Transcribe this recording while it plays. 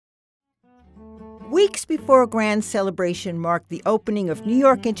Weeks before a grand celebration marked the opening of New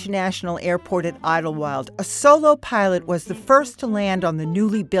York International Airport at Idlewild, a solo pilot was the first to land on the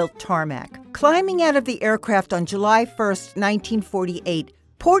newly built tarmac. Climbing out of the aircraft on July 1, 1948,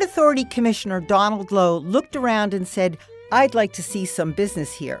 Port Authority Commissioner Donald Lowe looked around and said, "I'd like to see some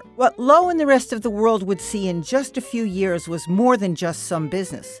business here." What Lowe and the rest of the world would see in just a few years was more than just some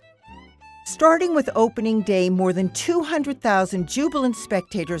business. Starting with opening day, more than 200,000 jubilant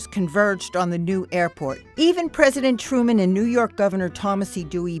spectators converged on the new airport. Even President Truman and New York Governor Thomas E.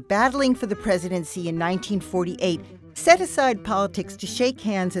 Dewey, battling for the presidency in 1948, set aside politics to shake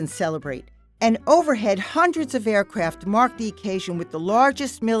hands and celebrate. And overhead, hundreds of aircraft marked the occasion with the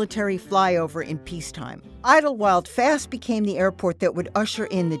largest military flyover in peacetime. Idlewild fast became the airport that would usher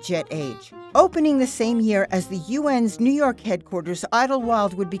in the jet age. Opening the same year as the UN's New York headquarters,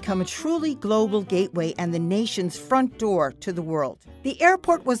 Idlewild would become a truly global gateway and the nation's front door to the world. The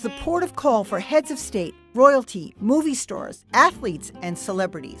airport was the port of call for heads of state, royalty, movie stars, athletes, and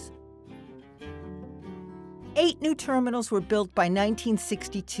celebrities. 8 new terminals were built by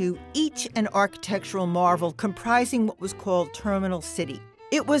 1962, each an architectural marvel comprising what was called Terminal City.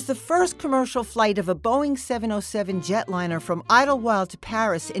 It was the first commercial flight of a Boeing 707 jetliner from Idlewild to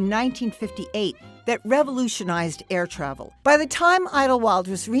Paris in 1958 that revolutionized air travel. By the time Idlewild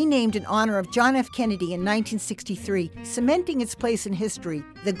was renamed in honor of John F. Kennedy in 1963, cementing its place in history,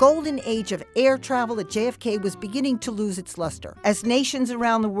 the golden age of air travel at JFK was beginning to lose its luster. As nations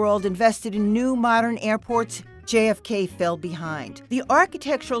around the world invested in new modern airports, JFK fell behind. The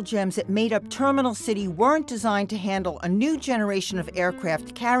architectural gems that made up Terminal City weren't designed to handle a new generation of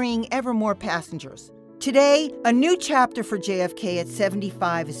aircraft carrying ever more passengers. Today, a new chapter for JFK at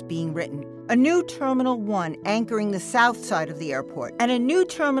 75 is being written. A new Terminal 1 anchoring the south side of the airport, and a new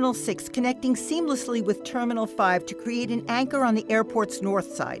Terminal 6 connecting seamlessly with Terminal 5 to create an anchor on the airport's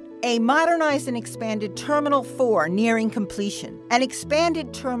north side. A modernized and expanded Terminal 4 nearing completion. An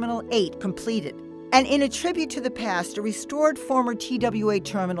expanded Terminal 8 completed. And in a tribute to the past, a restored former TWA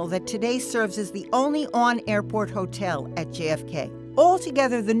terminal that today serves as the only on-airport hotel at JFK.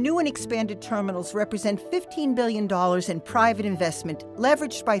 Altogether, the new and expanded terminals represent $15 billion in private investment,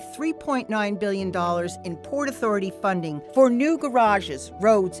 leveraged by $3.9 billion in Port Authority funding for new garages,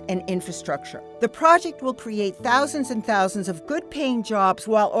 roads, and infrastructure. The project will create thousands and thousands of good-paying jobs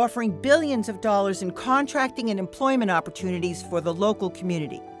while offering billions of dollars in contracting and employment opportunities for the local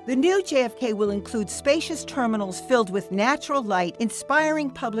community. The new JFK will include spacious terminals filled with natural light,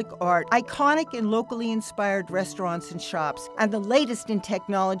 inspiring public art, iconic and locally inspired restaurants and shops, and the latest in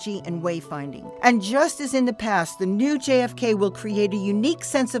technology and wayfinding. And just as in the past, the new JFK will create a unique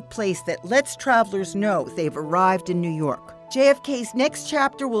sense of place that lets travelers know they've arrived in New York. JFK's next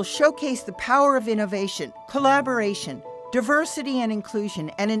chapter will showcase the power of innovation, collaboration, diversity and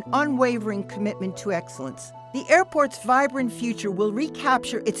inclusion, and an unwavering commitment to excellence. The airport's vibrant future will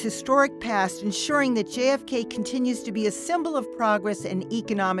recapture its historic past, ensuring that JFK continues to be a symbol of progress and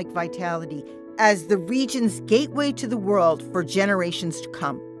economic vitality as the region's gateway to the world for generations to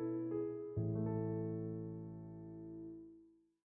come.